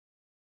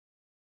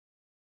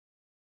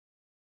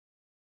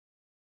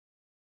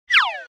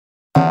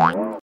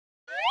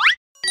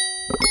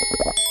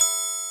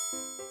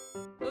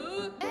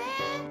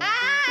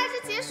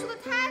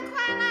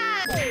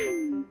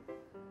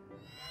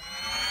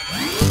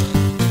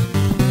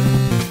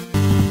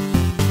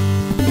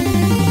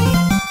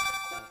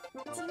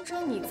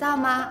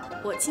吗？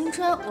我青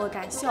春我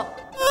敢秀。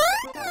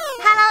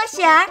Hello，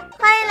 雪儿，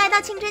欢迎来到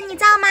青春你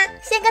造吗？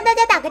先跟大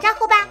家打个招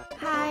呼吧。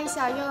嗨，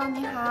小佑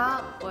你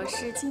好，我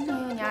是青春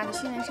有你2的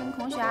训练生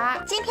孔雪儿。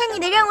今天你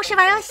的任务是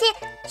玩游戏，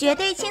绝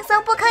对轻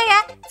松不坑人，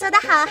做得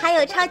好还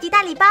有超级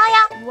大礼包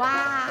哟！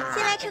哇，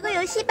先来抽个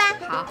游戏吧。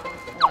好，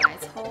我来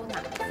抽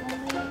哪个风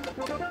呢？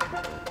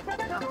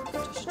好，就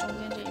是中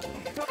间这一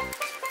封。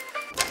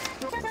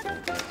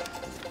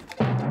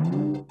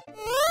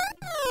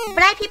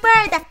Flappy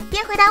Bird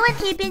边回答问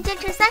题边坚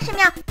持30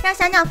秒，让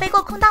小鸟飞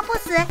过空荡不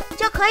死，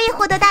就可以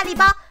获得大礼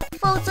包，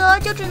否则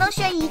就只能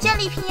选一件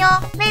礼品哟。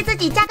为自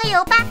己加个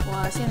油吧！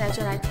我现在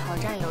就来挑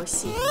战游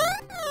戏，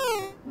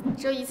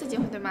只有一次机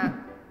会对吗？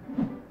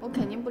我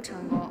肯定不成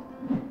功。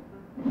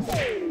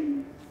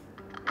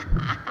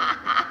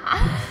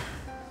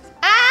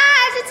啊，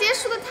这结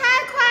束的太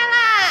快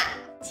了！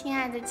亲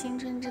爱的青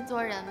春制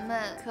作人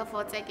们，可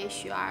否再给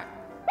雪儿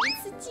一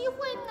次机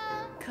会呢？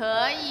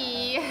可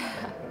以。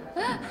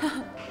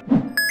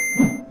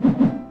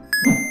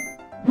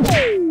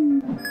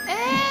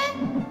哎，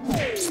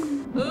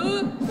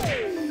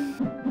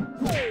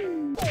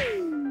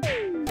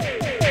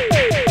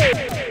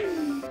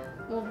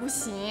我不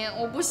行，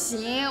我不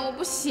行，我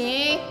不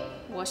行！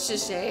我是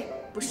谁？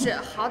不是，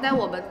好歹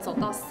我们走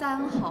到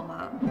3好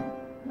吗？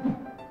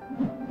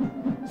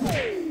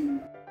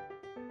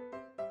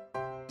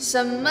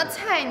什么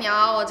菜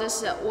鸟？我这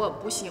是，我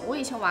不行，我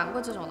以前玩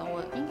过这种的，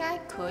我应该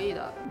可以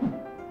的。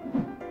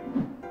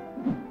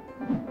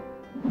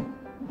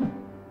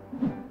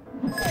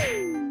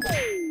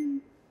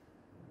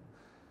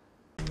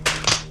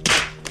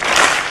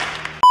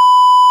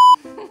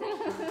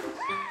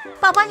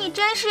宝宝，你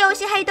真是游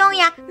戏黑洞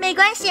呀！没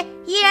关系，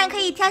依然可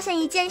以挑选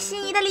一件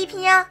心仪的礼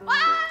品哟。哇！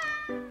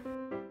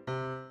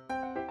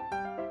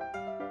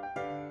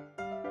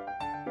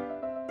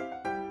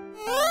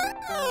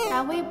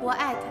来微博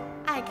爱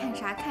看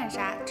啥看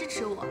啥，支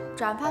持我，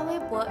转发微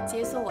博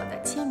解锁我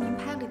的签名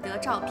拍立得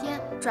照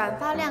片，转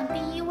发量第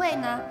1位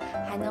呢，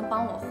还能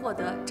帮我获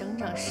得整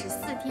整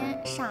14天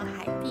上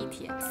海地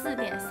铁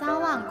4.3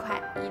万块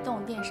移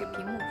动电视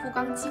屏幕曝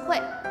光机会。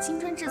青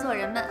春制作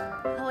人们，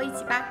和我一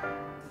起吧！